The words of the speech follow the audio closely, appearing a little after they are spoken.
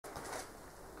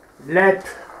Let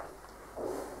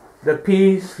the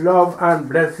peace, love, and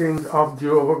blessings of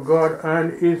Jehovah God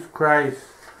and His Christ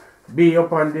be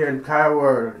upon the entire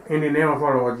world. In the name of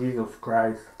our Lord Jesus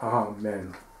Christ.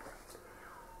 Amen.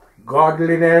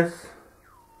 Godliness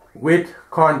with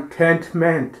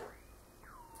contentment.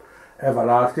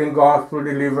 Everlasting gospel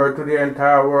delivered to the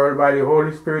entire world by the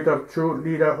Holy Spirit of truth,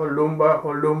 leader OLUMBA,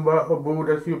 Obu,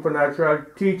 the supernatural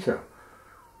teacher.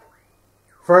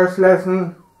 First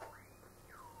lesson,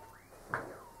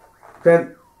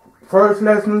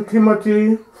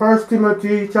 Timothy, 1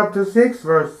 Timothy chapter 6,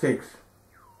 verse 6.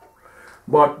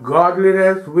 But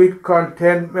godliness with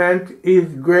contentment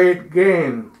is great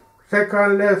gain.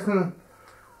 Second lesson,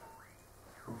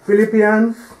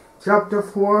 Philippians chapter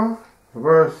 4,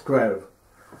 verse 12.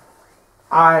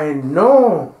 I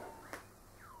know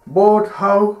both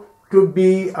how to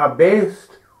be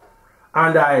abased,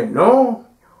 and I know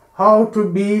how to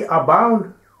be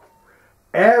abound.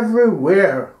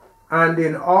 Everywhere and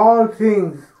in all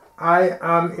things I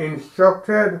am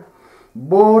instructed,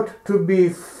 both to be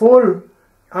full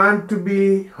and to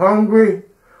be hungry,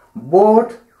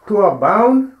 both to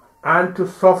abound and to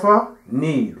suffer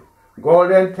need.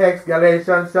 Golden text,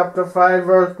 Galatians chapter 5,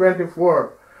 verse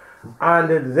 24.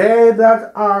 And they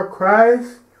that are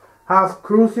Christ have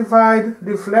crucified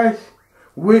the flesh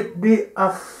with the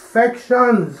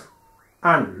affections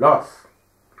and lusts.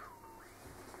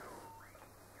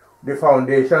 The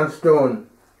foundation stone.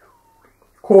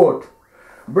 Quote,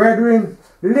 brethren,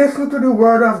 listen to the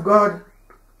word of God.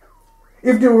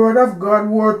 If the word of God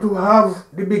were to have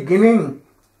the beginning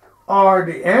or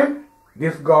the end,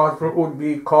 this gospel would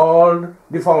be called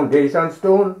the foundation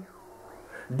stone.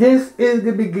 This is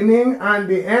the beginning and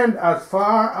the end as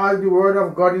far as the word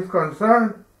of God is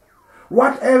concerned.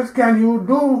 What else can you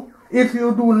do if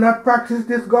you do not practice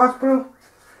this gospel?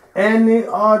 Any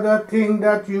other thing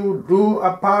that you do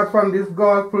apart from this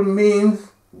gospel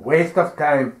means waste of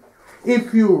time.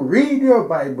 If you read your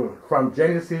Bible from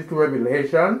Genesis to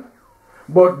Revelation,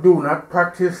 but do not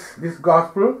practice this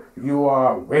gospel, you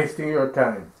are wasting your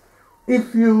time.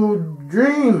 If you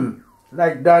dream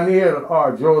like Daniel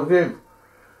or Joseph,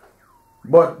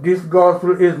 but this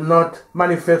gospel is not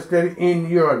manifested in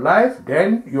your life,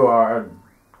 then you are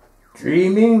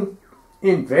dreaming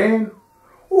in vain.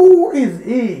 Who is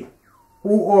he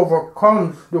who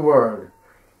overcomes the world?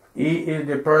 He is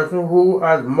the person who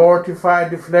has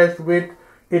mortified the flesh with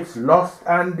its lusts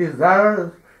and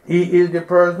desires. He is the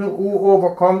person who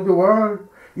overcomes the world.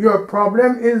 Your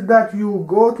problem is that you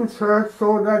go to church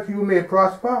so that you may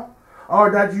prosper, or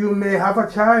that you may have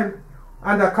a child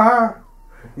and a car.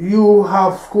 You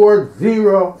have scored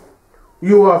 0.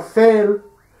 You have failed.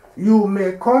 You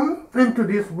may come into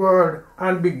this world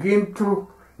and begin to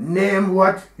name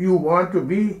what you want to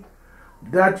be.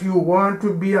 That you want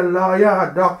to be a lawyer,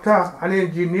 a doctor, an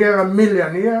engineer, a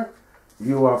millionaire.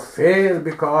 You have failed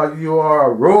because you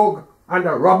are a rogue and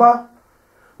a robber.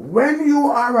 When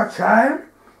you are a child,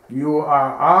 you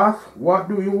are asked, what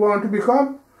do you want to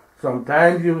become?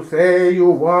 Sometimes you say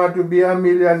you want to be a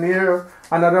millionaire.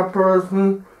 Another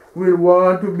person will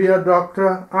want to be a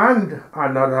doctor, and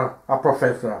another a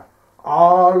professor.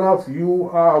 All of you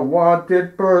are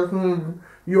wanted persons.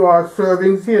 You are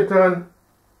serving Satan.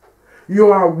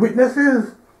 You are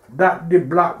witnesses that the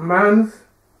black man's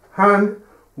hand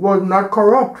was not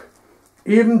corrupt,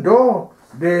 even though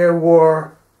they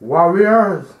were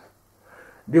warriors.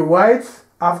 The whites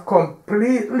have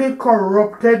completely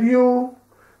corrupted you,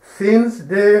 since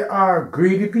they are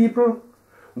greedy people.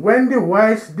 When the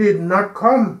whites did not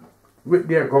come with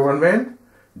their government,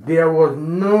 there was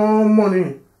no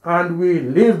money, and we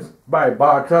lived by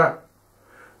barter.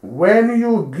 When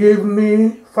you give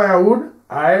me firewood,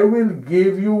 I will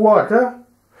give you water.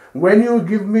 When you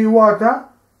give me water,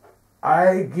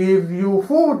 I give you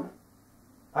food.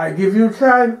 I give you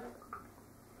child.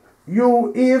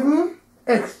 You even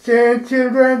exchange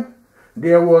children.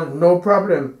 There was no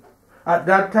problem. At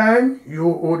that time, you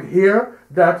would hear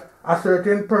that a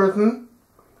certain person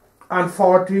had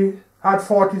 40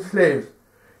 slaves.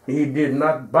 He did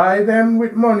not buy them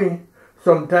with money.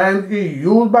 Sometimes he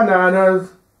used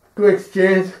bananas to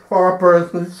exchange for a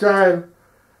person's child.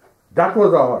 That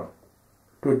was all.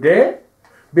 Today,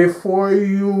 before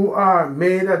you are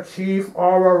made a chief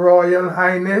or a royal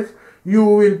highness, you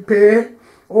will pay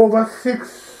over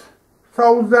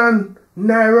 6,000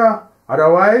 naira.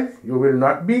 Otherwise, you will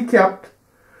not be kept.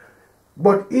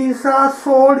 But Esau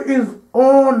sold his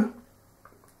own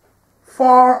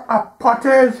for a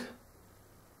pottage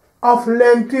of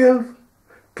lentils.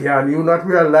 Can you not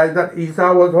realize that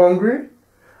Esau was hungry?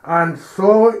 And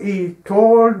so he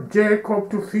told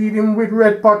Jacob to feed him with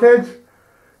red pottage.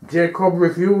 Jacob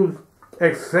refused,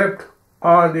 except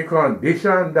on the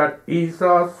condition that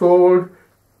Esau sold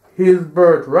his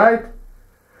birthright.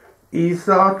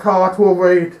 Esau thought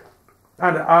over it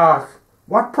and asked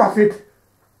what profit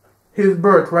his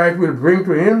birthright will bring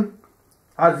to him,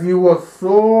 as he was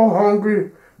so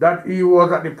hungry that he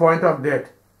was at the point of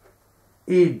death.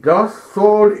 He thus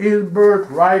sold his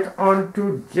birthright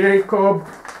unto Jacob.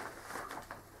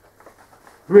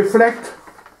 Reflect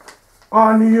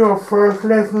on your first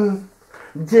lesson.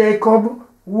 Jacob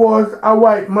was a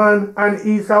white man and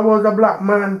Esau was a black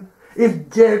man. If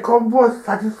Jacob was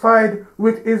satisfied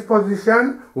with his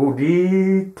position, would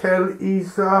he tell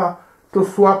Esau to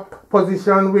swap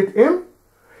position with him?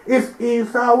 If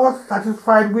Esau was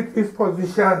satisfied with his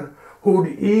position, would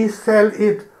he sell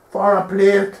it for a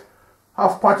plate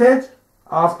of pottage?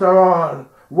 After all,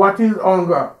 what is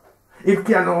hunger? It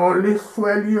can only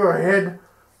swell your head,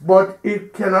 but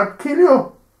it cannot kill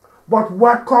you. But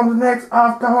what comes next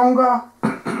after hunger?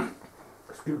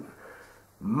 Excuse me.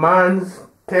 Man's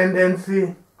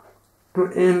tendency to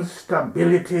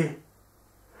instability.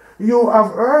 You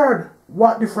have heard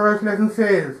what the first lesson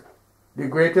says. The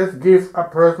greatest gift a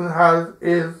person has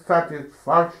is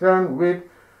satisfaction with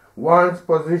one's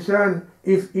position.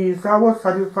 If Esau was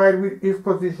satisfied with his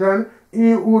position,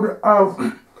 he would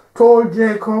have told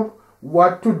Jacob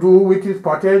what to do with his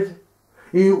pottage.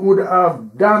 He would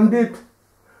have damned it.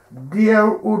 There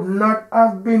would not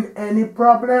have been any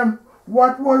problem.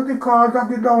 What was the cause of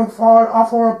the downfall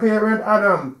of our parent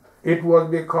Adam? It was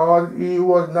because he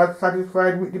was not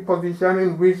satisfied with the position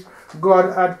in which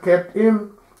God had kept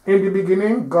him. In the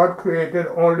beginning, God created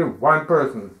only one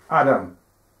person, Adam.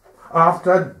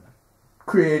 After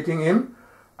creating him,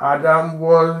 Adam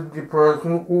was the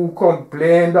person who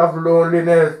complained of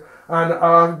loneliness and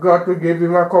asked God to give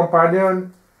him a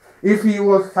companion. If he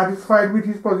was satisfied with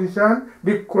his position,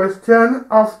 the question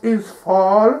of his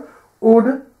fall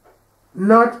would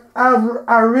not have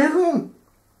arisen.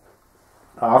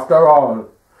 After all,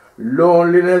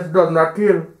 loneliness does not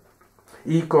kill.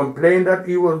 He complained that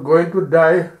he was going to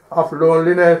die of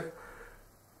loneliness,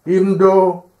 even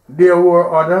though there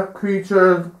were other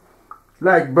creatures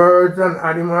like birds and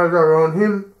animals around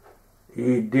him.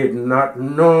 He did not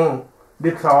know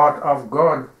the thought of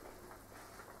God.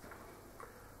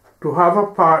 To have a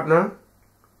partner,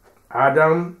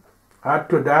 Adam had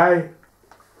to die.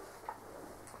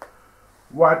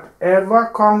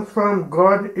 Whatever comes from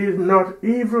God is not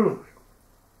evil,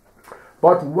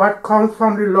 but what comes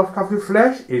from the lust of the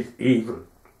flesh is evil.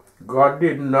 God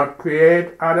did not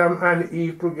create Adam and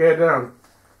Eve together.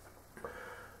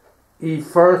 He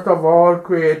first of all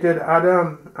created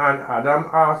Adam, and Adam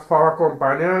asked for a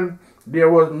companion. There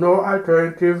was no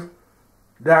alternative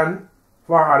than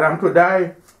for Adam to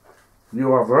die.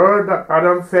 You have heard that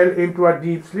Adam fell into a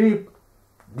deep sleep.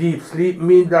 Deep sleep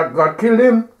means that God killed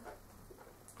him.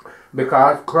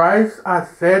 Because Christ has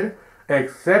said,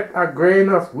 except a grain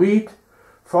of wheat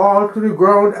falls to the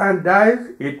ground and dies,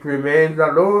 it remains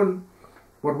alone.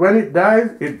 But when it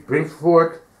dies, it brings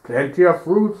forth plenty of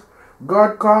fruits.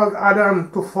 God caused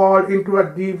Adam to fall into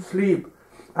a deep sleep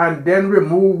and then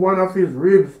remove one of his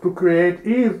ribs to create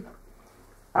Eve.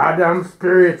 Adam's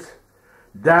spirit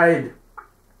died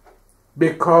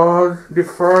because the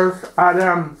first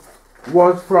Adam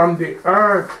was from the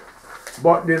earth,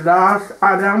 but the last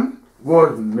Adam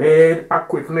was made a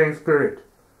quickening spirit.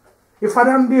 If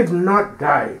Adam did not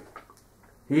die,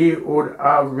 he would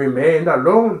have remained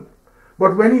alone.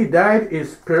 But when he died,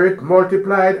 his spirit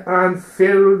multiplied and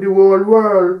filled the whole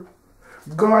world.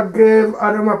 God gave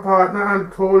Adam a partner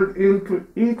and told him to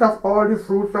eat of all the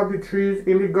fruits of the trees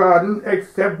in the garden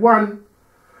except one.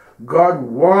 God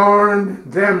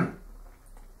warned them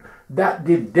that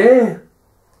the day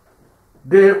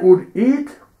they would eat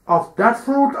of that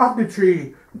fruit of the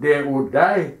tree, they would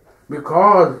die,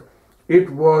 because it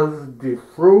was the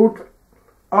fruit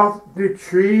of the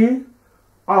tree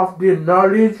of the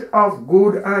knowledge of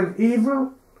good and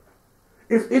evil.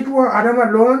 If it were Adam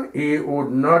alone, he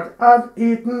would not have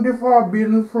eaten the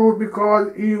forbidden fruit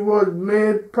because he was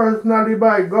made personally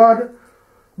by God.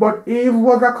 But Eve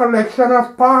was a collection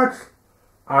of parts,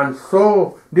 and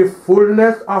so the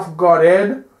fullness of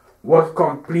Godhead was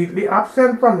completely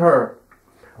absent from her.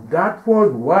 That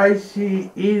was why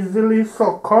she easily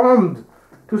succumbed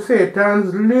to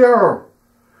Satan's lure.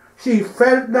 She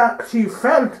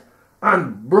felt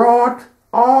and brought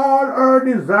all her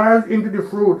desires into the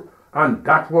fruit, and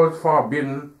that was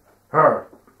forbidden her.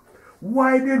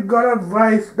 Why did God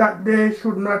advise that they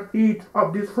should not eat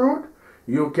of this fruit?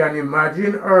 You can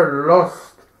imagine her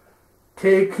lust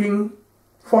taking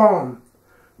form.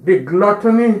 The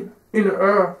gluttony in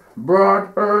her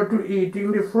brought her to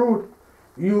eating the fruit.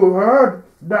 You heard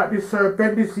that the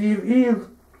serpent deceived Eve.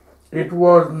 It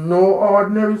was no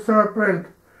ordinary serpent.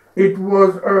 It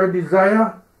was her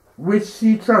desire, which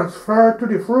she transferred to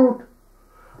the fruit.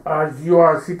 As you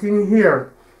are sitting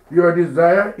here, your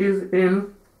desire is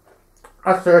in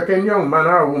a certain young man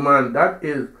or woman. That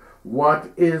is what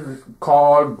is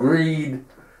called greed.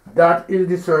 That is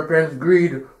the serpent's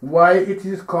greed. Why it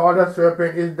is called a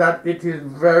serpent is that it is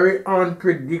very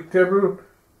unpredictable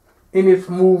in its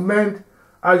movement.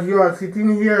 As you are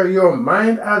sitting here, your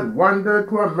mind has wandered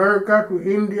to America, to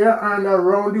India, and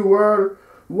around the world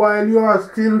while you are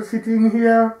still sitting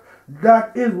here.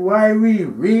 That is why we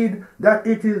read that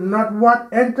it is not what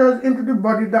enters into the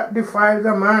body that defiles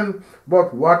a man,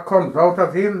 but what comes out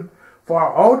of him. For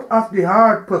out of the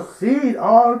heart proceed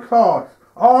all thoughts,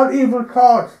 all evil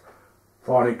thoughts,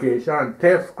 fornication,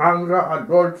 theft, anger,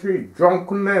 adultery,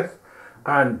 drunkenness,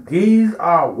 and these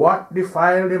are what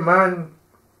defile the man.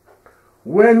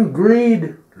 When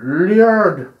greed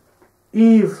lured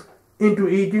Eve into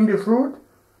eating the fruit,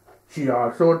 she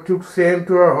also took same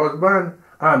to her husband,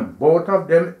 and both of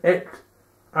them ate,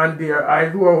 and their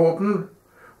eyes were opened.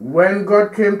 When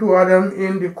God came to Adam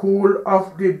in the cool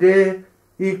of the day,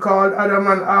 he called Adam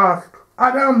and asked,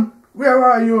 "Adam, where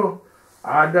are you?"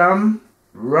 Adam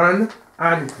ran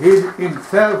and hid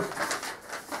himself.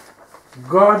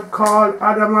 God called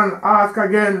Adam and asked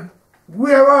again,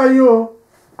 "Where are you?"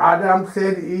 Adam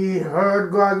said he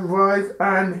heard God's voice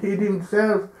and hid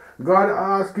himself. God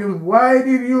asked him, "Why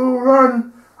did you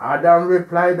run?" Adam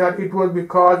replied that it was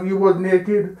because he was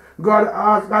naked. God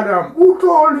asked Adam, "Who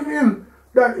told him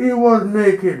that he was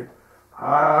naked?"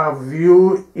 "Have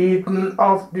you eaten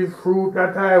of the fruit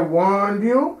that I warned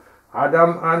you?"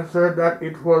 Adam answered that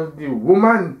it was the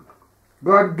woman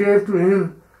God gave to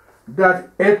him that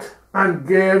ate and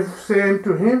gave same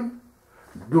to him.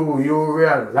 Do you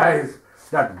realize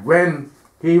that when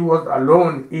he was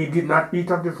alone, he did not eat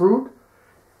of the fruit?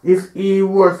 If he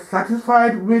were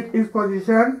satisfied with his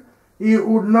position, he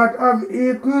would not have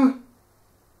eaten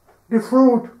the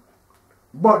fruit.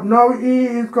 But now he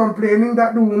is complaining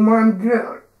that the woman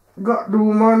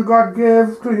God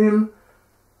gave to him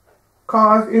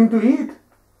caused him to eat.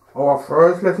 Our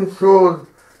first lesson shows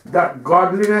that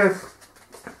godliness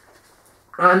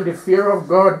and the fear of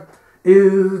God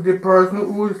is the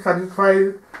person who is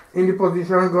satisfied in the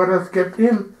position God has kept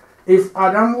him. If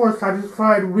Adam were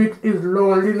satisfied with his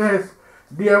loneliness,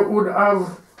 there would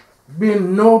have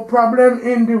been no problem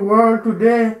in the world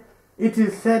today. It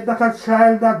is said that a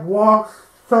child that walks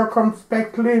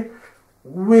circumspectly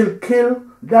will kill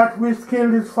that which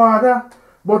killed his father,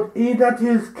 but he that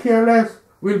is careless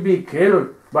will be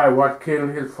killed by what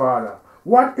killed his father.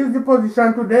 What is the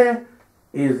position today?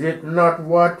 Is it not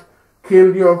what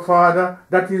killed your father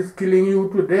that is killing you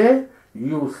today?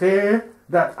 You say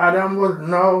that Adam was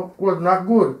not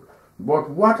good. But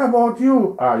what about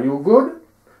you? Are you good?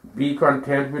 Be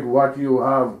content with what you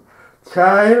have.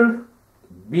 Child,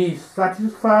 be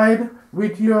satisfied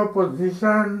with your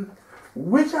position.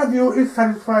 Which of you is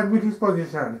satisfied with his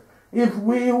position? If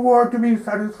we were to be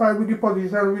satisfied with the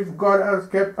position which God has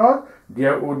kept us,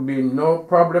 there would be no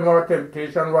problem or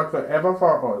temptation whatsoever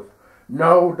for us.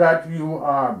 Now that you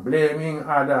are blaming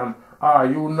Adam, are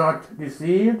you not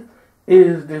deceived?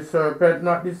 Is the serpent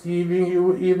not deceiving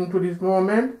you even to this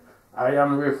moment? I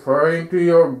am referring to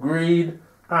your greed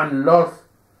and lust.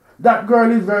 That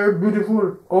girl is very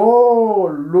beautiful. Oh,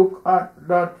 look at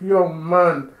that young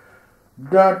man.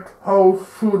 That house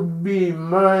should be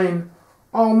mine.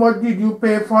 How much did you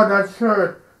pay for that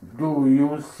shirt? Do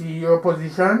you see your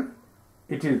position?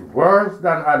 It is worse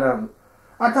than Adam.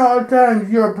 At all times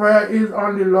your prayer is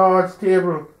on the Lord's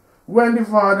table. When the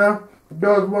Father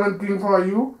does one thing for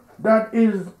you, that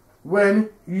is when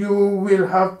you will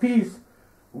have peace.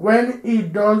 When he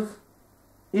does,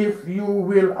 if you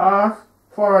will ask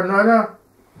for another,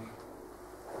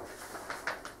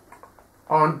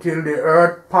 until the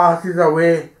earth passes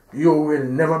away, you will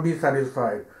never be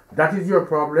satisfied. That is your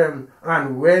problem.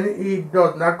 And when he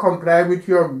does not comply with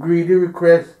your greedy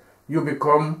request, you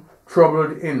become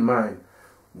troubled in mind.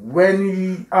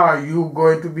 When are you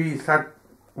going to be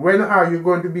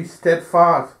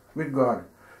steadfast with God?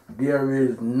 There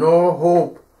is no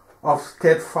hope of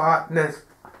steadfastness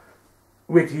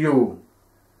with you.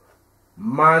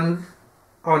 Man's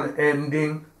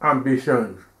unending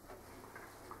ambitions.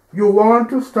 You want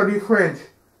to study French.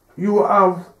 You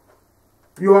alone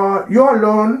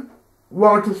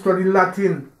want to study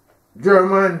Latin,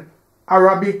 German,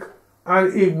 Arabic,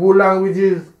 and Igbo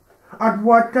languages. At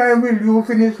what time will you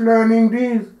finish learning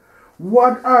these?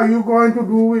 What are you going to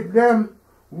do with them?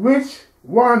 Which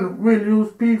One, will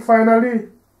you speak finally?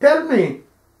 Tell me.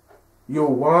 You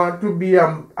want to be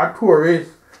a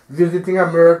tourist visiting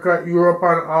America, Europe,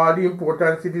 and all the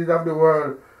important cities of the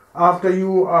world. After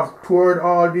you have toured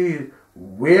all these,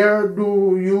 where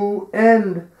do you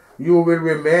end? You will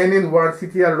remain in one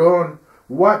city alone.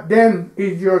 What then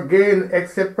is your gain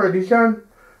except perdition?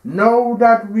 Now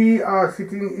that we are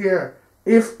sitting here,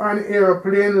 if an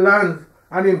airplane lands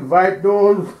and invite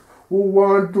those who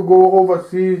want to go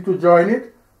overseas to join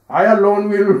it, I alone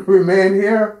will remain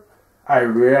here. I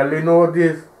rarely know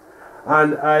this,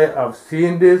 and I have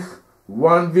seen this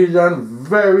one vision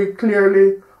very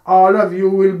clearly. All of you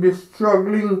will be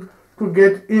struggling to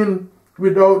get in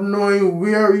without knowing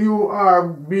where you are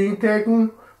being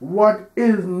taken. What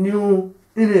is new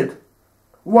in it?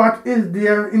 What is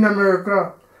there in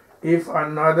America? If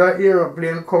another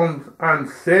airplane comes and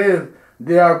says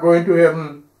they are going to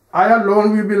heaven, I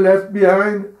alone will be left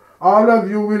behind. All of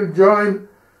you will join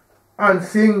and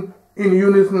sing in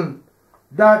unison.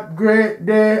 That great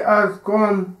day has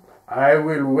come. I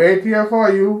will wait here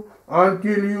for you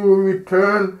until you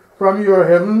return from your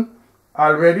heaven.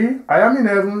 Already I am in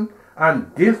heaven,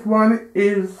 and this one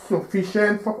is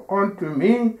sufficient unto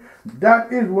me.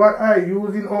 That is what I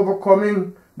use in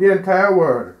overcoming the entire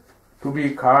world. To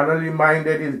be carnally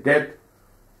minded is death.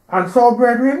 And so,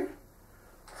 brethren,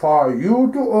 for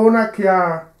you to own a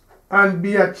car and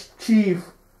be a chief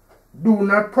do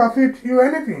not profit you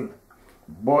anything.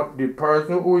 But the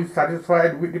person who is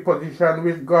satisfied with the position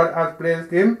which God has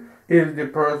placed him is the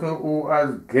person who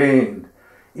has gained.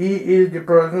 He is the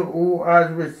person who has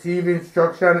received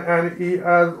instruction, and he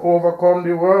has overcome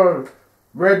the world.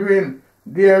 Brethren,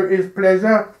 there is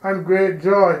pleasure and great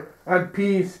joy and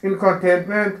peace in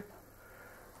contentment.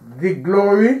 The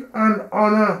glory and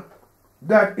honor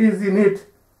that is in it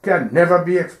can never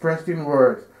be expressed in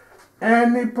words.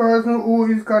 Any person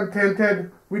who is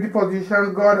contented with the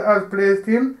position God has placed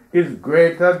him is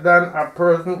greater than a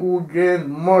person who gains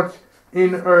much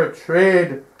in her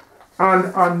trade,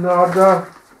 and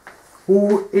another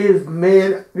who is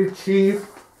made the chief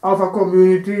of a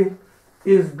community.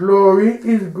 His glory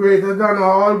is greater than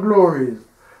all glories.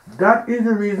 That is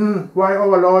the reason why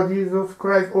our Lord Jesus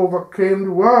Christ overcame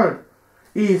the world.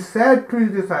 He said to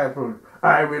his disciples,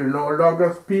 I will no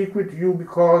longer speak with you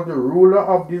because the ruler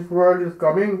of this world is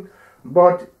coming,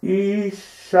 but ye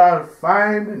shall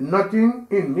find nothing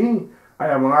in me. I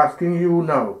am asking you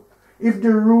now, if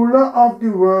the ruler of the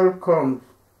world comes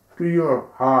to your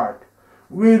heart,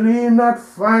 will he not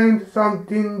find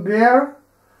something there?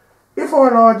 If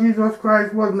our Lord Jesus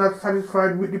Christ was not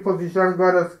satisfied with the position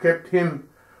God has kept him,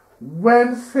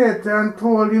 when Satan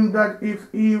told him that if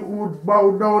he would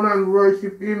bow down and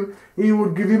worship him, he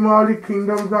would give him all the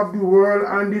kingdoms of the world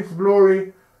and its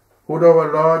glory, would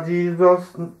our Lord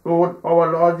Jesus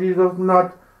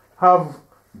not have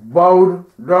bowed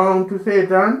down to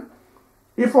Satan?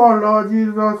 If our Lord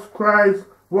Jesus Christ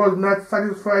was not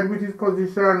satisfied with his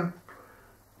position,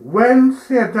 when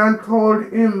Satan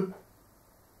told him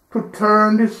to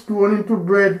turn the stone into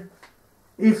bread,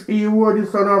 if he were the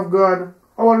Son of God,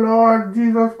 our Lord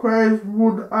Jesus Christ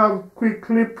would have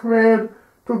quickly prayed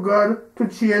to God to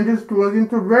change the stones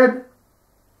into bread.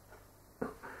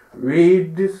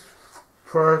 Read this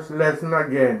first lesson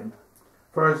again.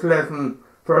 First lesson,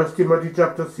 1 Timothy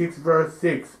chapter 6, verse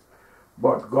 6.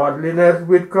 But godliness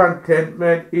with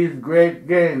contentment is great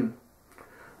gain.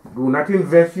 Do not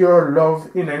invest your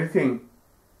love in anything.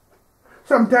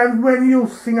 Sometimes when you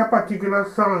sing a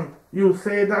particular song, you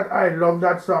say that I love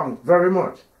that song very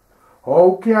much.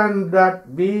 How can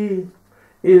that be?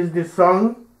 Is the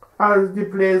song as the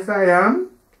place I am?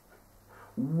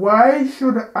 Why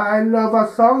should I love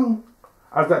a song?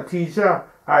 As a teacher,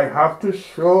 I have to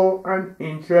show an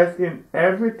interest in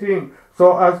everything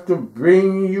so as to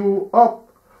bring you up.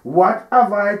 What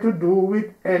have I to do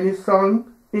with any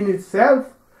song in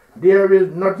itself? There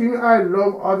is nothing I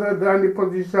love other than the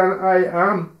position I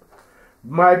am.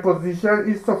 My position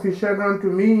is sufficient unto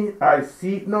me. I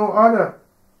seek no other.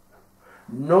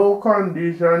 No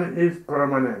condition is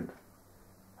permanent.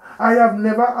 I have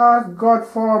never asked God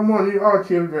for money or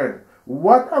children.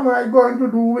 What am I going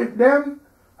to do with them?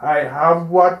 I have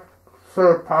what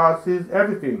surpasses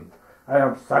everything. I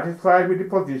am satisfied with the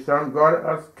position God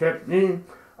has kept me.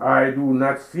 I do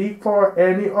not seek for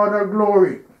any other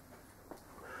glory.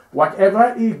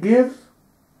 Whatever he gives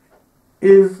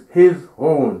is his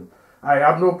own. I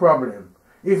have no problem.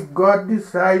 If God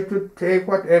decides to take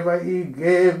whatever he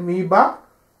gave me back,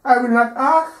 I will not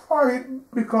ask for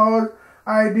it because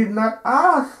I did not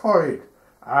ask for it.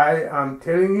 I am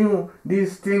telling you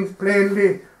these things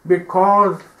plainly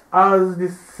because, as the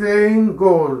saying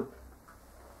goes,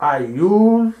 I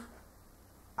use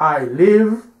a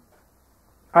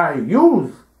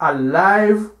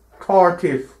live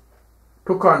tortoise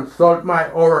to consult my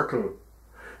oracle.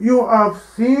 You have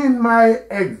seen my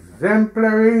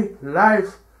exemplary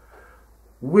life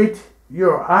with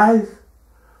your eyes,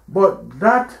 but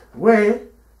that way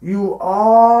you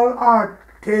all are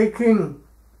taking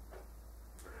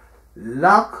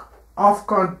lack of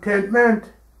contentment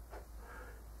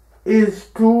is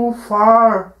too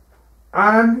far,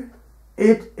 and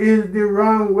it is the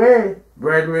wrong way.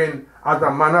 Brethren, as a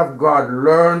man of God,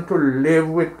 learn to live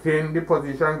within the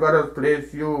position God has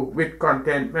placed you with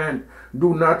contentment.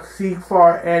 Do not seek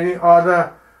for any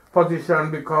other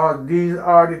position, because these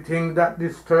are the things that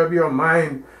disturb your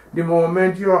mind. The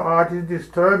moment your heart is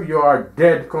disturbed, you are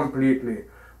dead completely.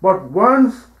 But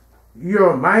once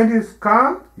your mind is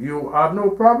calm, you have no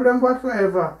problem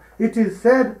whatsoever. It is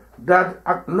said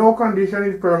that no condition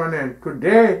is permanent.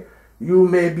 Today you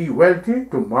may be wealthy,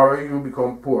 tomorrow you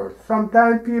become poor.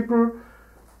 Sometimes people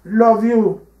love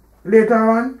you, later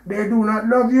on they do not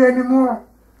love you anymore.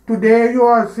 Today you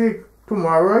are sick,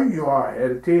 tomorrow you are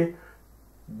healthy.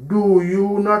 Do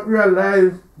you not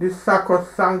realize the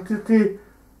sacrosanctity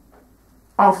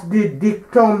of the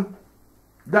dictum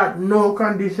that no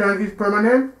condition is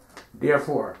permanent?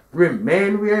 Therefore,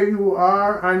 remain where you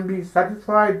are and be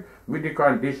satisfied with the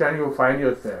condition you find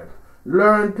yourself.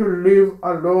 Learn to live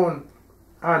alone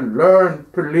and learn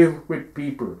to live with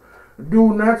people.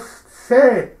 Do not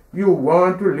say you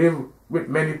want to live with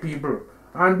many people,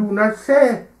 and do not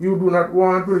say you do not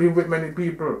want to live with many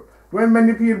people. When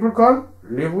many people come,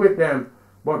 live with them,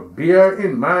 but bear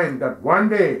in mind that one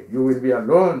day you will be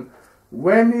alone.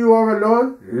 When you are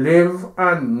alone, live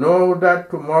and know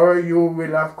that tomorrow you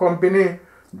will have company.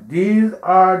 These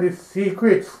are the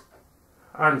secrets.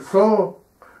 And so,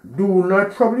 do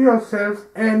not trouble yourself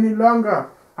any longer.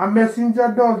 A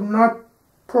messenger does not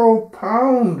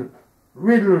propound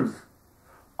riddles.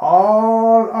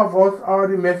 All of us are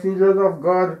the messengers of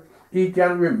God. He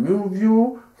can remove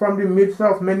you from the midst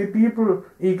of many people.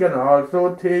 He can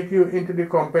also take you into the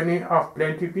company of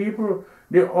plenty people.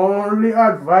 The only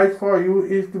advice for you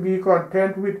is to be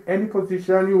content with any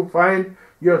position you find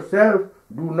yourself.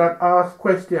 Do not ask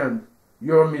questions.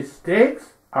 Your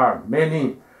mistakes are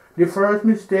many. The first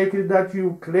mistake is that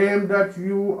you claim that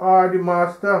you are the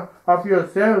master of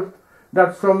yourself,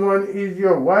 that someone is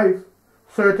your wife,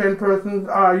 certain persons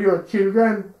are your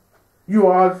children. You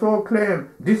also claim,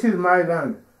 this is my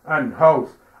land and house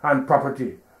and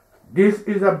property. This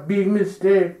is a big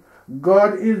mistake.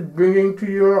 God is bringing to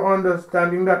your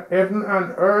understanding that heaven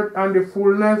and earth and the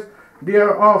fullness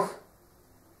thereof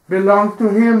belongs to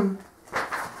Him.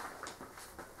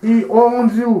 He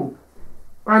owns you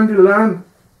and the land.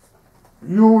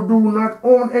 You do not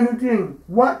own anything.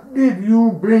 What did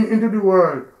you bring into the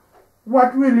world?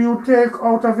 What will you take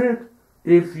out of it?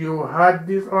 If you had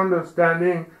this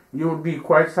understanding, you would be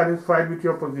quite satisfied with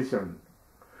your position.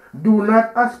 Do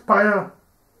not aspire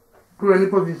to any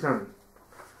position.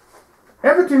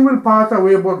 Everything will pass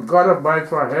away, but God abides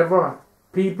forever.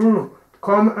 People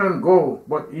come and go,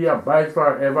 but He abides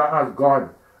forever as God.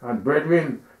 And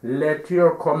brethren, let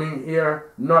your coming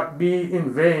here not be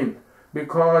in vain,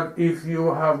 because if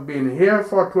you have been here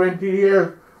for 20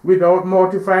 years without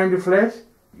mortifying the flesh,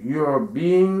 your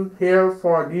being here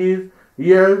for these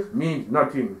years means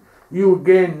nothing. You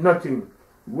gain nothing.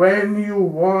 When you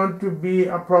want to be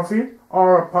a prophet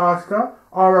or a pastor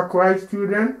or a Christ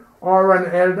student or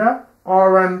an elder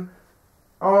or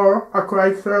a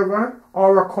Christ servant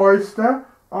or a chorister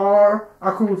or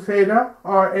a crusader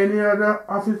or any other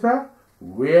officer,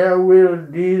 where will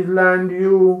these land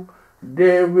you?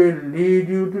 They will lead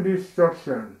you to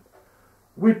destruction.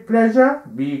 With pleasure,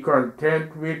 be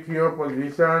content with your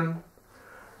position.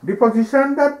 The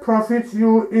position that profits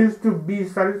you is to be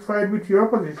satisfied with your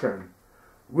position.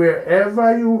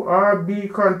 Wherever you are, be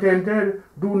contented.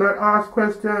 Do not ask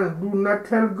questions. Do not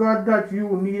tell God that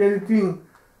you need anything.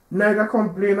 Neither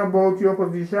complain about your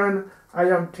position. I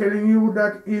am telling you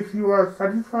that if you are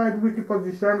satisfied with the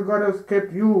position God has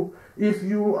kept you, if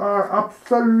you are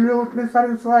absolutely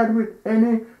satisfied with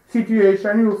any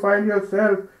situation you find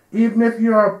yourself, even if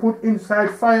you are put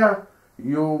inside fire,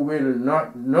 you will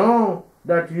not know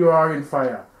that you are in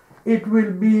fire. It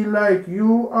will be like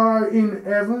you are in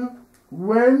heaven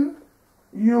when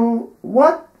you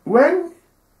are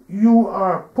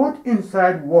put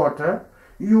inside water.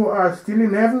 You are still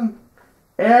in heaven.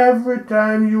 Every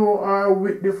time you are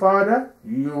with the Father,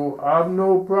 you have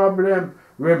no problem.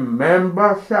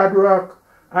 Remember Shadrach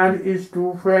and his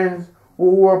two friends who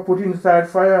were put inside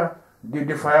fire. Did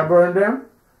the fire burn them?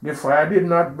 The fire did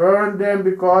not burn them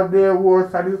because they were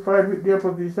satisfied with their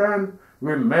position.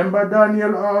 Remember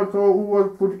Daniel also, who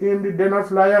was put in the den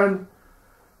of lions.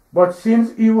 But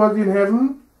since he was in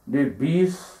heaven, the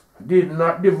beasts did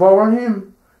not devour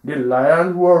him. The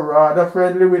lions were rather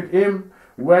friendly with him.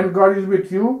 When God is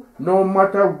with you, no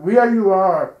matter where you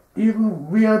are,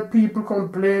 even where people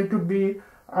complain to be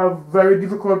a very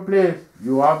difficult place,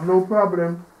 you have no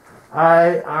problem.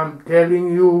 I am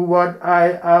telling you what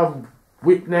I have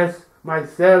witnessed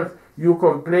myself. You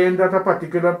complain that a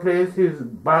particular place is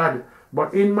bad,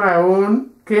 but in my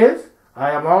own case,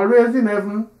 I am always in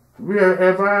heaven,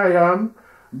 wherever I am.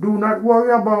 Do not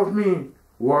worry about me.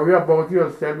 Worry about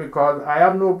yourself, because I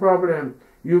have no problem.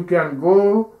 You can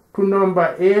go to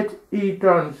number 8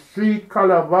 Eaton Street,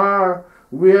 Calabar,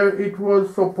 where it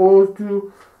was supposed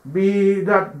to be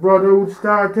that brotherhood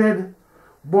started.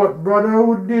 But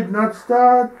brotherhood did not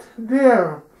start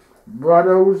there.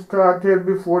 Brotherhood started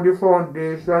before the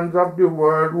foundations of the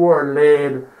world were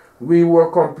laid. We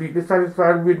were completely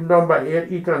satisfied with number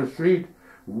 8 Eaton Street.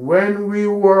 When we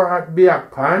were at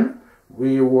Biakpan,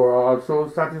 we were also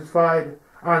satisfied.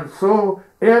 And so,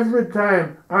 every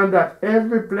time and at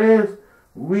every place,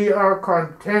 we are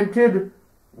contented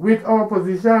with our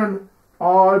position.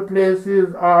 All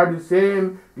places are the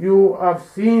same. You have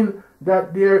seen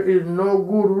that there is no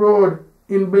good road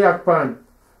in Biakpan.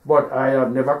 But I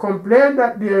have never complained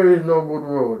that there is no good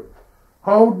road.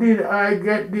 How did I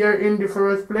get there in the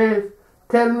first place?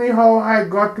 Tell me how I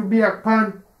got to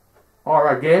Biakpan.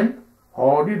 Or again,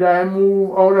 how did I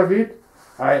move out of it?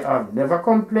 I have never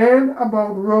complained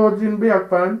about roads in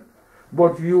Biakpan.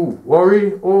 But you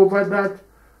worry over that,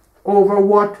 over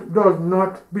what does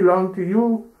not belong to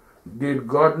you. Did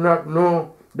God not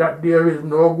know that there is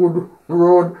no good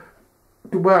road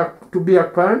to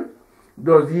Biakpan?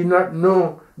 Does he not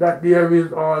know that there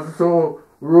is also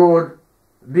road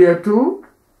there too?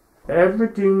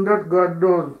 Everything that God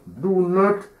does, do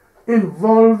not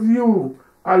involve you.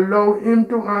 Allow him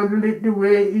to handle it the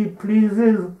way he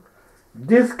pleases.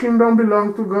 This kingdom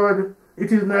belongs to God.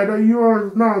 It is neither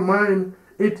yours nor mine.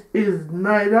 It is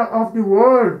neither of the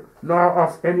world nor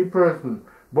of any person.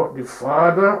 But the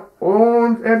Father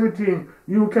owns everything.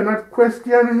 You cannot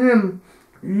question him.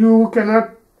 You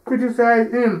cannot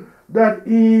criticize him that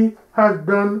he has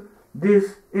done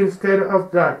this instead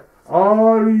of that.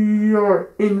 All your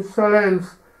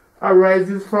insolence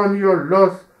arises from your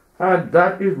lust, and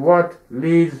that is what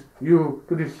leads you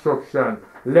to destruction.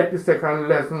 Let the second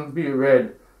lesson be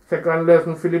read. Second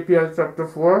lesson, Philippians chapter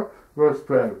 4, verse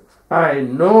 12. I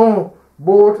know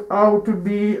both how to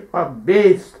be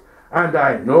abased, and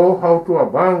I know how to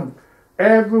abound.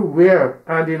 Everywhere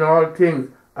and in all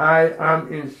things I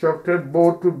am instructed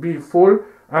both to be full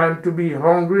and to be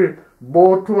hungry,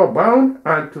 both to abound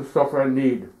and to suffer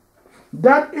need.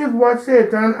 That is what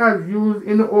Satan has used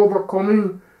in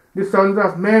overcoming the sons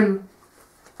of men.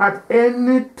 At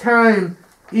any time,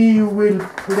 he will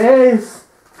place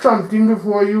something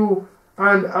before you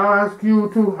and ask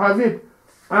you to have it.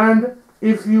 And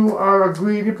if you are a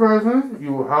greedy person,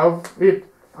 you have it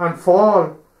and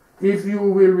fall. If you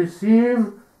will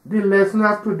receive the lesson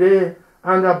of today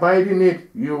and abide in it,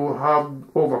 you have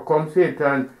overcome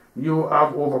Satan. You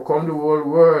have overcome the whole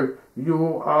world.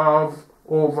 You have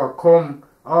overcome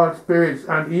all spirits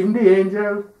and even the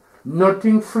angels.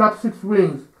 Nothing flaps its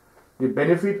wings. The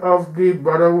benefit of the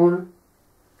brotherhood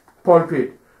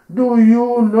pulpit. Do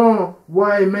you know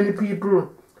why many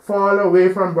people fall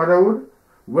away from brotherhood?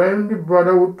 When the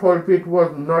brotherhood pulpit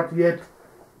was not yet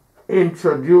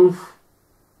introduced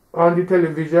on the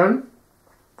television,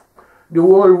 the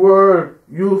whole world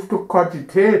used to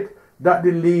cogitate that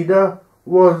the leader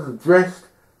was dressed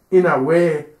in a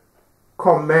way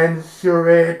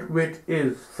commensurate with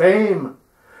his fame.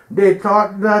 They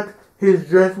thought that his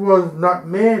dress was not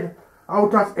made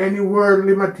out of any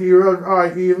worldly materials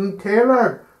or even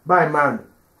tailored by man.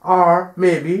 Or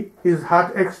maybe his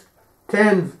hat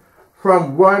extends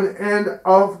from one end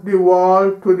of the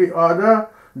wall to the other.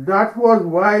 That was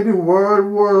why the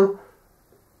world was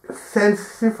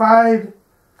sensified.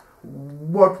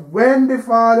 But when the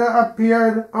Father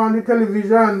appeared on the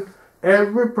television,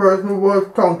 every person was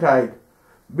tongue-tied.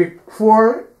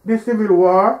 Before the Civil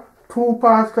War, 2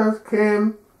 pastors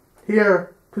came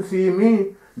here to see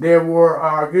me. They were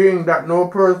arguing that no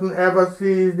person ever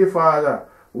sees the Father,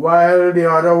 while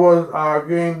the other was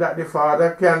arguing that the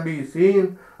Father can be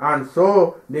seen, and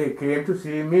so they came to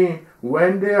see me.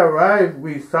 When they arrived,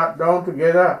 we sat down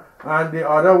together, and the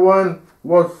other one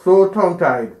was so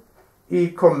tongue-tied.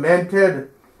 He commented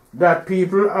that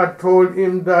people had told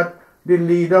him that the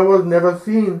leader was never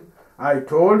seen, I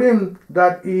told him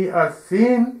that he has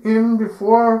seen him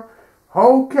before.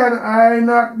 How can I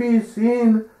not be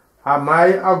seen? Am I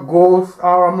a ghost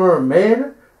or a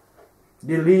mermaid?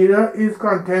 The leader is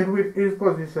content with his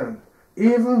position.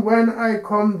 Even when I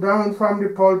come down from the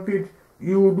pulpit,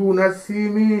 you do not see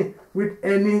me with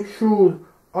any shoes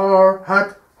or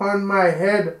hat on my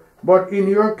head. But in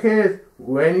your case,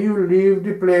 when you leave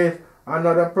the place,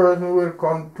 another person will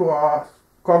come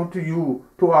to you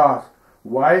to ask,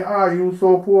 why are you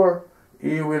so poor?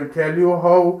 He will tell you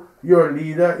how your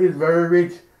leader is very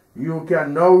rich. You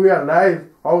can now realize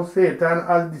how Satan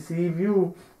has deceived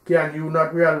you. Can you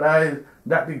not realize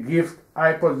that the gift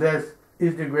I possess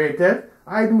is the greatest?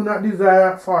 I do not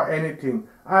desire for anything.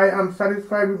 I am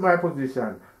satisfied with my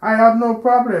position. I have no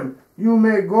problem. You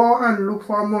may go and look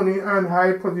for money and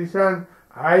high position.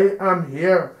 I am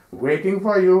here waiting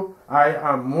for you. I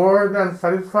am more than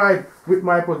satisfied with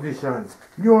my position.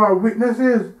 You are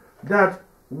witnesses that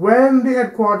when the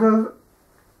headquarters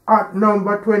at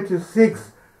number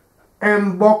 26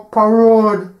 Mbokpa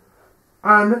Road,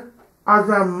 and as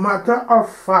a matter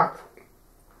of fact,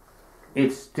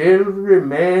 it still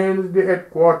remains the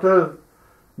headquarters.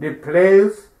 The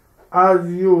place, as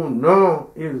you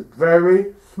know, is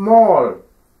very small.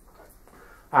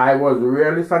 I was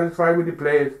really satisfied with the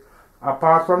place.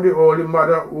 Apart from the Holy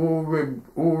Mother who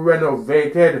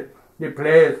renovated the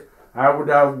place, I would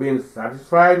have been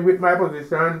satisfied with my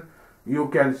position. You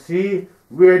can see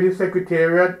where the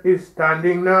secretariat is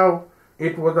standing now.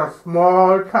 It was a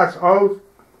small thatch house,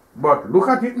 but look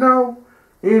at it now.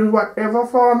 In whatever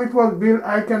form it was built,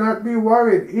 I cannot be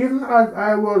worried, even as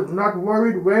I was not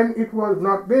worried when it was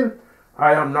not built.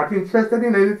 I am not interested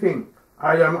in anything.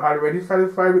 I am already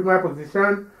satisfied with my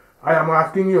position. I am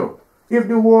asking you, if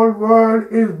the whole world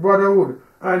is brotherhood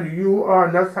and you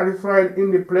are not satisfied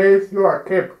in the place you are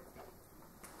kept,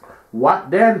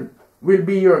 what then will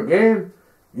be your gain?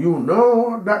 You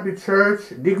know that the church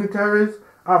dignitaries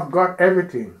have got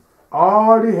everything.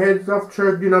 All the heads of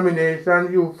church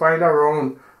denominations you find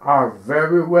around are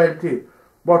very wealthy.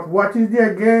 But what is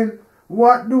their gain?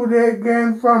 What do they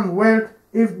gain from wealth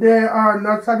if they are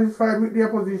not satisfied with their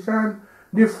position?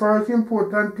 The first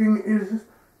important thing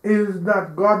is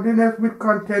that godliness with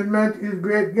contentment is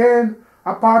great gain.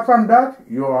 Apart from that,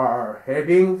 you are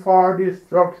heading for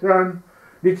destruction.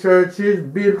 The churches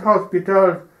built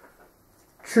hospitals,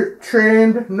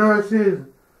 trained nurses,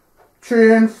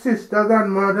 trained sisters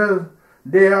and mothers.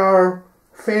 They are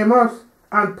famous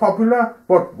and popular,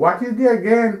 but what is their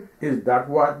gain? Is that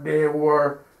what they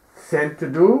were sent to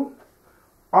do?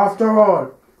 After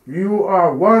all, you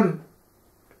are one.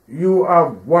 You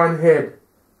have one head,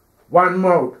 one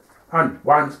mouth, and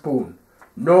one spoon.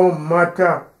 No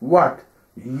matter what,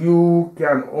 you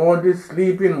can only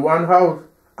sleep in one house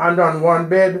and on one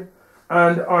bed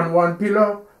and on one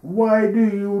pillow. Why do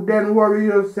you then worry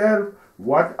yourself?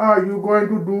 What are you going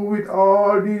to do with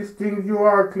all these things you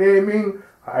are claiming?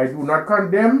 I do not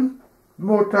condemn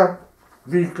motor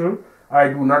vehicle. I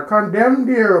do not condemn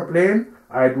the aeroplane.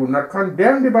 I do not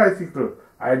condemn the bicycle.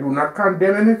 I do not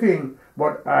condemn anything.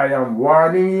 But I am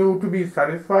warning you to be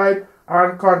satisfied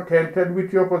and contented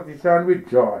with your position with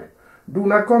joy. Do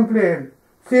not complain.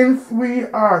 Since we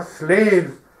are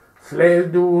slaves,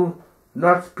 slaves do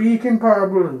not speak in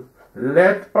parables.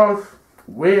 Let us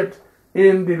wait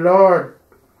in the Lord.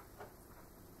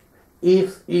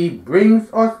 If he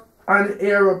brings us an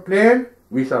aeroplane,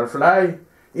 we shall fly.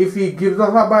 If he gives us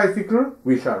a bicycle,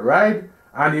 we shall ride.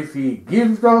 And if he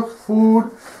gives us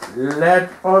food, let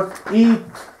us eat.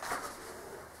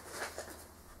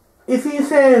 If he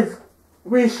says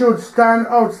we should stand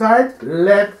outside,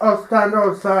 let us stand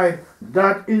outside.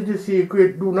 That is the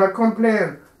secret. Do not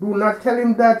complain. Do not tell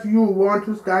him that you want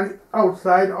to stand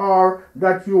outside or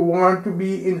that you want to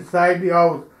be inside the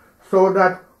house, so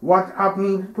that what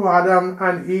happened to Adam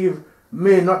and Eve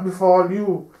may not befall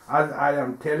you. As I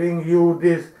am telling you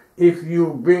this, if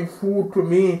you bring food to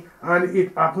me and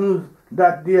it happens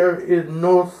that there is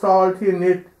no salt in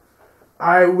it,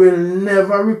 I will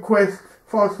never request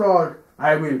for salt.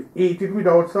 I will eat it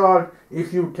without salt.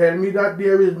 If you tell me that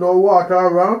there is no water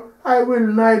around, I will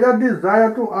neither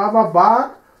desire to have a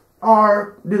bath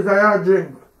or desire a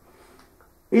drink.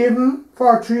 Even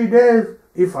for 3 days,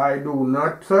 if I do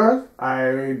not thirst,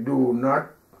 I do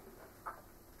not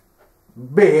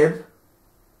bathe,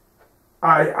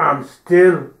 I am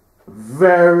still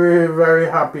very, very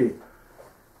happy.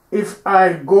 If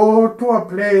I go to a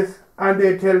place and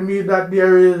they tell me that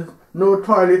there is no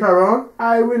toilet around,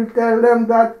 I will tell them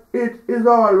that it is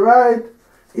all right.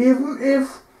 Even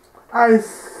if I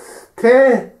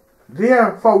stay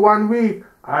there for 1 week,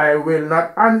 I will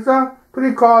not answer to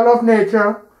the call of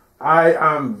nature, I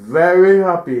am very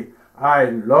happy. I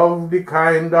love that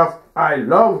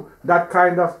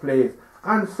kind of place.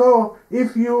 And so,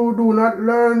 if you do not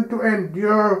learn to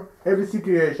endure every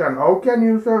situation, how can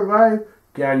you survive?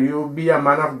 Can you be a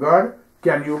man of God?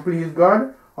 Can you please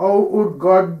God? How would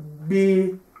God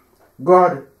be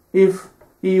God if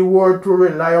he were to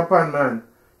rely upon man?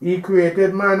 He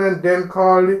created man and then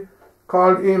called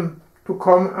him to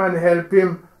come and help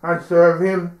him and serve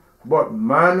him. But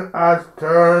man has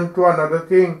turned to another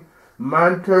thing.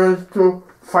 Man turns to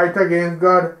fight against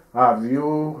God. Have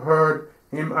you heard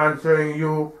him answering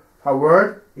you a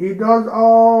word? He does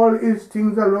all his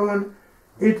things alone.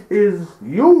 It is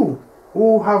you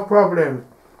who have problems.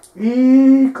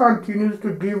 He continues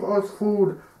to give us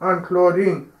food and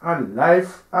clothing and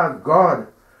life as God.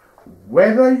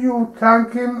 Whether you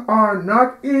thank him or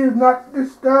not, he is not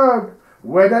disturbed.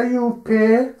 Whether you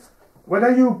pray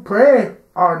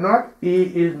or not, he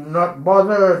is not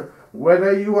bothered.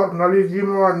 Whether you acknowledge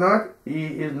him or not, he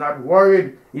is not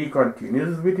worried. He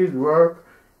continues with his work.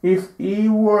 If he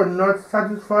were not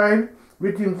satisfied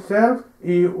with himself,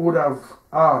 he would have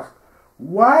asked,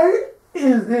 why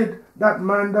is it that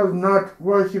man does not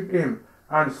worship him?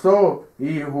 And so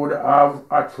he would have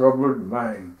a troubled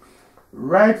mind.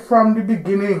 Right from the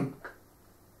beginning,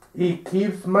 he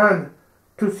keeps man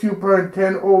to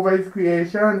superintend over his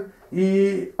creation.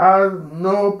 He has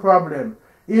no problem.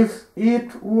 If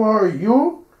it were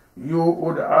you, you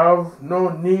would have no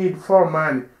need for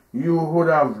man. You would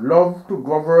have loved to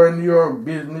govern your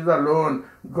business alone.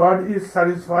 God is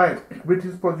satisfied with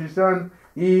his position.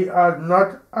 He has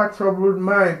not a troubled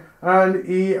mind, and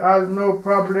he has no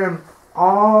problem.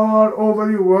 All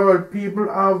over the world,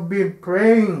 people have been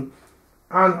praying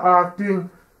and asking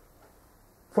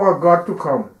for God to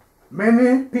come.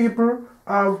 Many people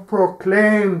have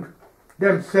proclaimed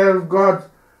themselves gods.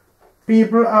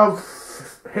 People have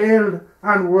hailed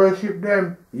and worshipped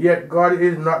them, yet God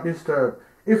is not disturbed.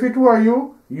 If it were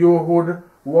you, you would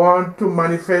want to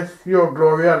manifest your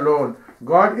glory alone.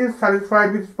 God is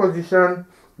satisfied with his position.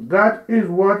 That is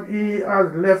what he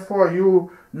has left for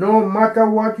you. No matter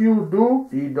what you do,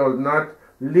 he does not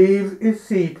leave his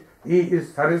seat. He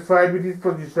is satisfied with his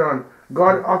position.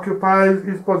 God occupies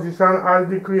his position as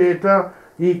the creator.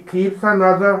 He keeps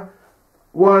another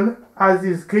one as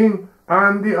his king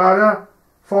and the other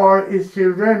for his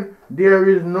children. There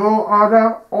is no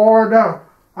other order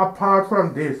apart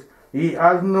from this. He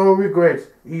has no regrets.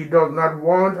 He does not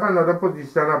want another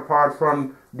position apart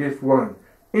from this one.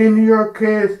 In your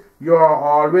case, you are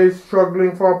always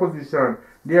struggling for a position.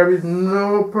 There is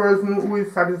no person who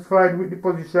is satisfied with the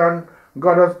position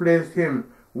God has placed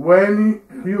him. When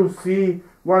you see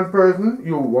one person,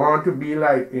 you want to be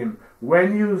like him.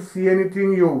 When you see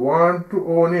anything, you want to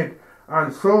own it.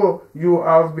 And so you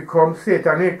have become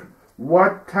satanic.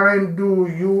 What time do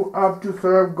you have to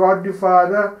serve God the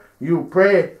Father? You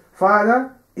pray,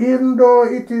 Father, even though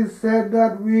it is said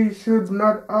that we should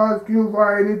not ask you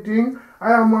for anything,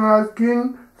 I am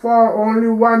asking for only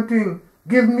one thing.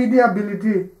 Give me the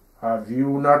ability. Have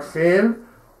you not failed?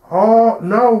 Oh,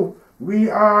 no, we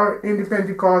are in the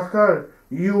Pentecostal.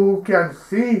 You can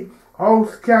see how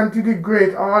scanty the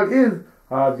great all is.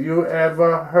 Have you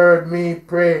ever heard me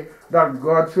pray that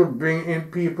God should bring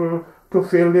in people to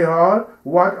fill the hall?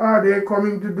 What are they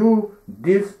coming to do?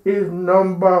 This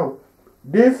number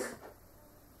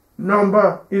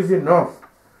is enough.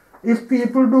 If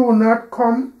people do not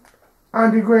come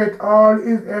and the great hall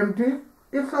is empty,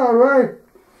 it's all right.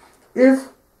 If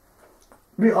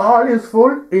the hall is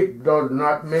full, it does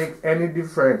not make any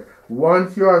difference.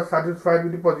 Once you are satisfied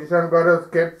with the position God has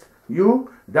kept you,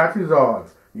 that is all.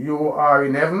 You are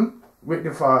in heaven with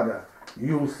the Father.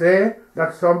 You say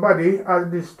that somebody has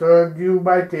disturbed you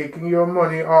by taking your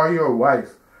money or your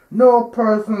wife. No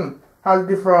person has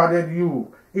defrauded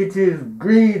you. It is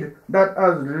greed that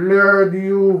has lured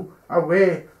you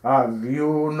away. Have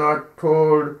you not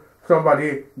told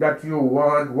somebody that you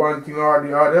want one thing or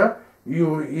the other?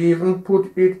 You even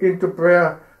put it into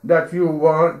prayer that you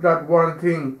want that one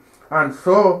thing. And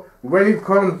so when it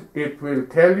comes, it will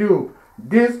tell you,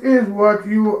 this is what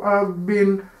you have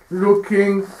been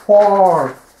looking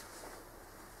for.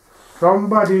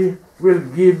 Somebody will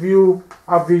give you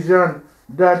a vision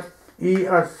that he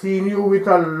has seen you with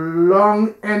a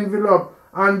long envelope,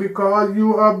 and because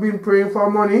you have been praying for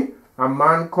money, a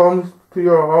man comes to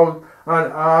your house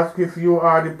and asks if you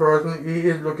are the person he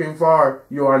is looking for.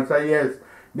 You answer yes.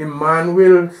 The man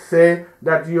will say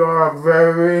that you are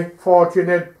very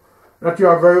fortunate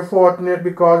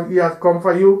because he has come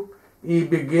for you. He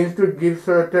begins to give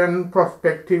certain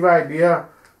prospective idea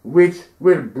which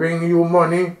will bring you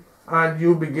money, and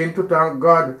you begin to thank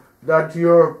God that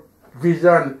your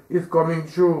vision is coming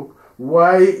true?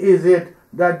 Why is it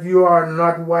that you are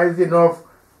not wise enough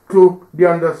to the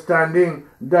understanding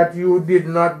that you did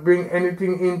not bring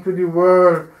anything into the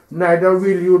world, neither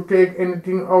will you take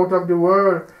anything out of the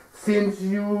world, since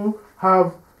you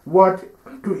have what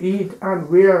to eat and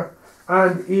wear,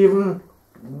 and even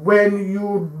when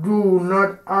you do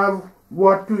not have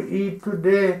what to eat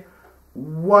today,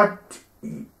 what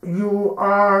you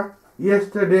are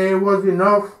yesterday was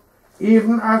enough.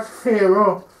 Even as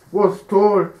Pharaoh was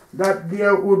told that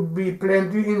there would be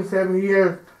plenty in 7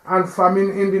 years and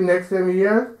famine in the next 7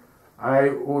 years, I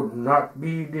would not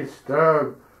be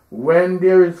disturbed. When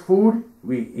there is food,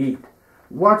 we eat.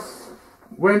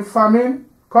 When famine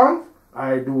comes,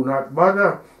 I do not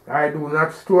bother. I do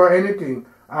not store anything.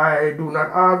 I do not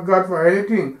ask God for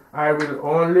anything. I will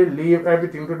only leave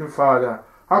everything to the Father.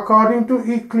 According to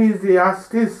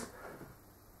Ecclesiastes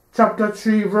chapter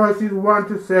 3 verses 1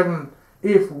 to 7,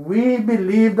 if we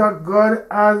believe that God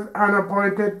has an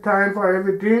appointed time for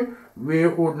everything, we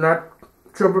would not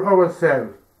trouble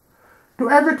ourselves. To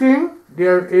everything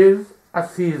there is a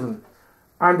season,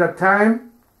 and a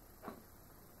time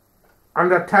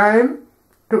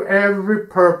to every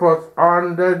purpose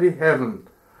under the heaven.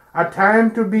 A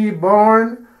time to be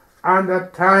born and a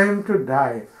time to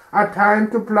die. A time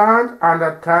to plant and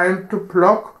a time to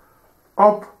pluck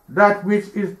up that which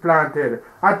is planted.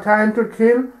 A time to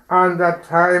kill and a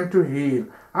time to heal.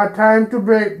 A time to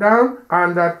break down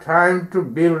and a time to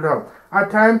build up. A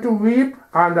time to weep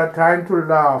and a time to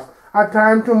laugh. A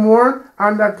time to mourn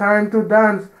and a time to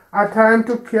dance. A time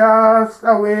to cast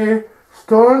away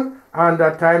stones and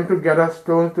a time to gather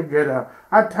stones together.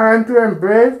 A time to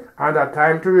embrace and a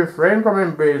time to refrain from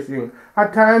embracing. A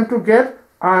time to get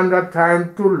and a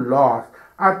time to lose.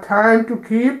 A time to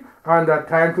keep and a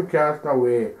time to cast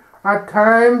away. A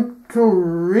time to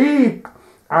reap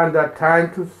and a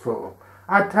time to sow.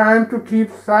 A time to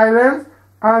keep silence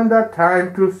and a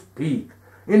time to speak.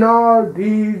 In all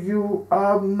these you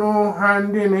have no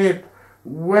hand in it.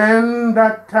 When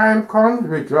that time comes,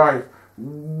 rejoice.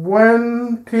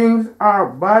 When things are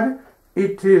bad,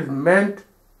 it is meant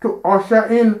to usher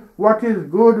in what is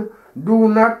good. Do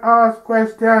not ask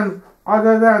questions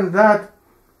other than that.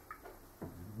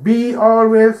 Be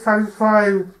always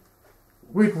satisfied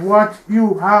with what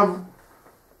you have.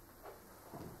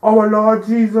 Our Lord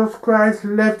Jesus Christ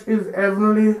left his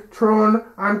heavenly throne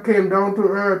and came down to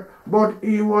earth, but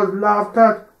he was laughed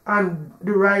at and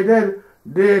derided.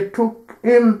 They took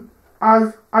him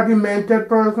as a demented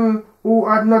person who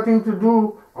had nothing to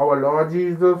do. Our Lord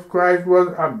Jesus Christ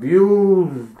was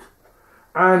abused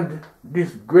and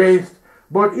disgraced,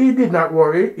 but he did not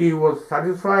worry. He was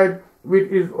satisfied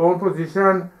with his own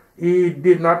position. He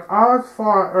did not ask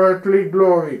for earthly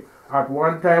glory. At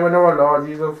one time when our Lord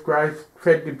Jesus Christ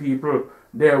fed the people,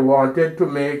 they wanted to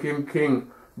make him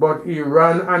king, but he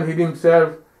ran and hid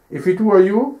himself. If it were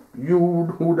you, you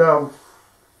would have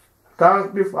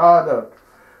thanked the Father.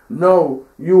 No,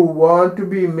 you want to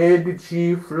be made the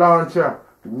chief launcher.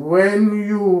 When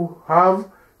you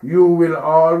have, you will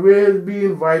always be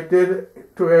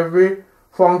invited to every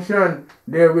function.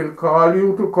 They will call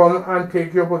you to come and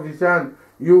take your position.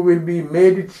 You will be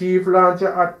made the chief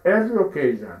launcher at every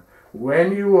occasion.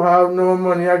 When you have no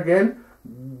money again,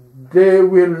 they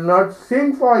will not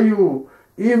sing for you.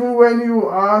 Even when you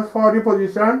ask for the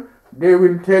position, they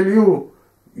will tell you,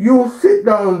 you sit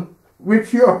down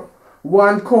with your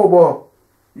one kobo.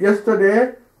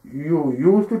 Yesterday, you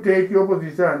used to take your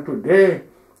position. Today,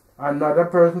 another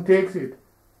person takes it.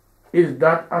 Is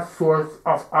that a source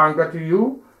of anger to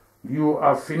you? You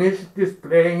are finished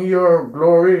displaying your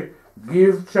glory.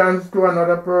 Give chance to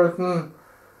another person.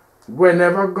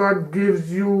 Whenever God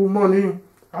gives you money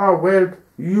or wealth,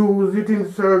 use it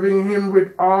in serving him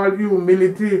with all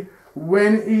humility.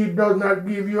 When he does not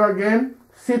give you again,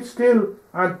 sit still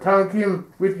and thank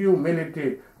him with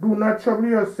humility. Do not trouble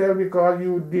yourself because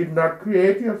you did not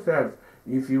create yourself.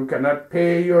 If you cannot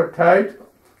pay your tithe,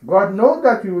 God knows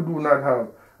that you do not have,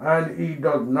 and he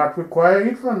does not require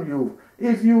it from you.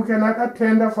 If you cannot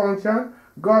attend a function,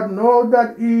 God knows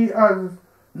that he has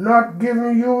not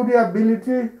given you the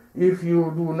ability. If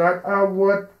you do not have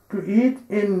what to eat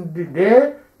in the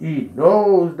day, he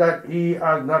knows that he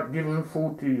has not given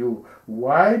food to you.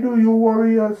 Why do you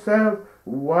worry yourself?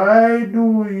 Why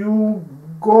do you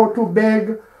go to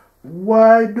beg?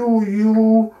 Why do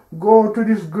you go to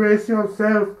disgrace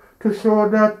yourself to show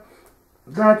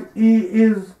that he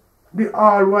is the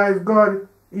all-wise God?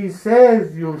 He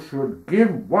says you should give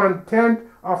 1/10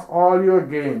 of all your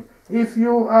gain. If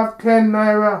you have 10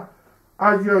 naira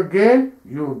as your gain,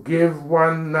 you give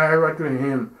 1 naira to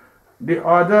him. The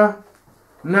other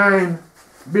 9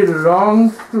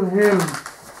 belongs to him.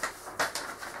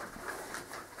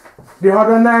 The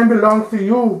other 9 belongs to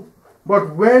you.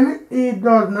 But when he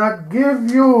does not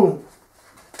give you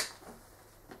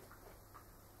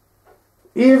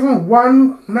even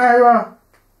 1 naira,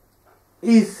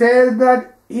 he says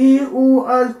that he who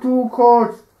has 2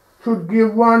 coats should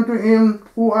give 1 to him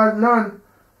who has none.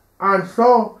 And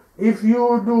so, if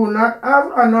you do not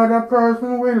have, another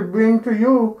person will bring to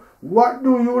you. What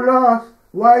do you lose?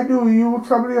 Why do you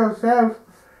trouble yourself?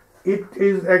 It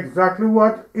is exactly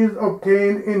what is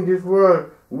obtained in this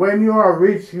world. When you are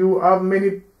rich, you have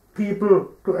many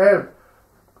people to help.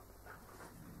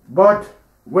 But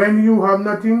when you have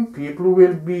nothing, people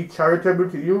will be charitable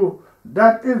to you.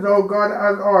 That is how God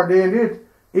has ordained it.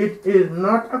 It is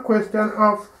not a question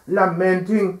of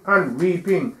lamenting and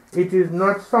weeping. It is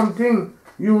not something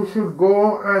you should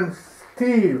go and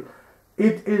steal.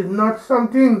 It is not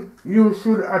something you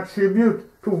should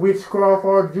attribute to witchcraft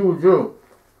or juju.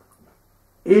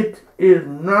 It is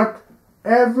not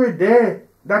every day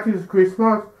that is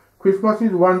Christmas. Christmas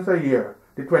is once a year,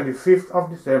 the 25th of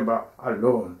December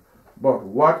alone. But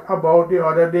what about the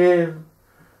other days?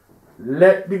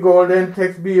 Let the golden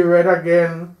text be read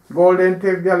again. Golden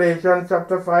text, Galatians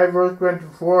chapter 5 verse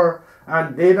 24.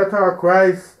 And they that are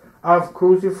Christ have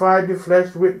crucified the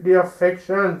flesh with the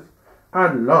affections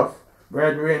and lusts.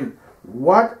 Brethren,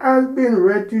 what has been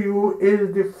read to you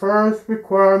is the first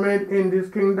requirement in this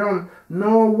kingdom.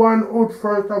 No one would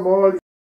first of all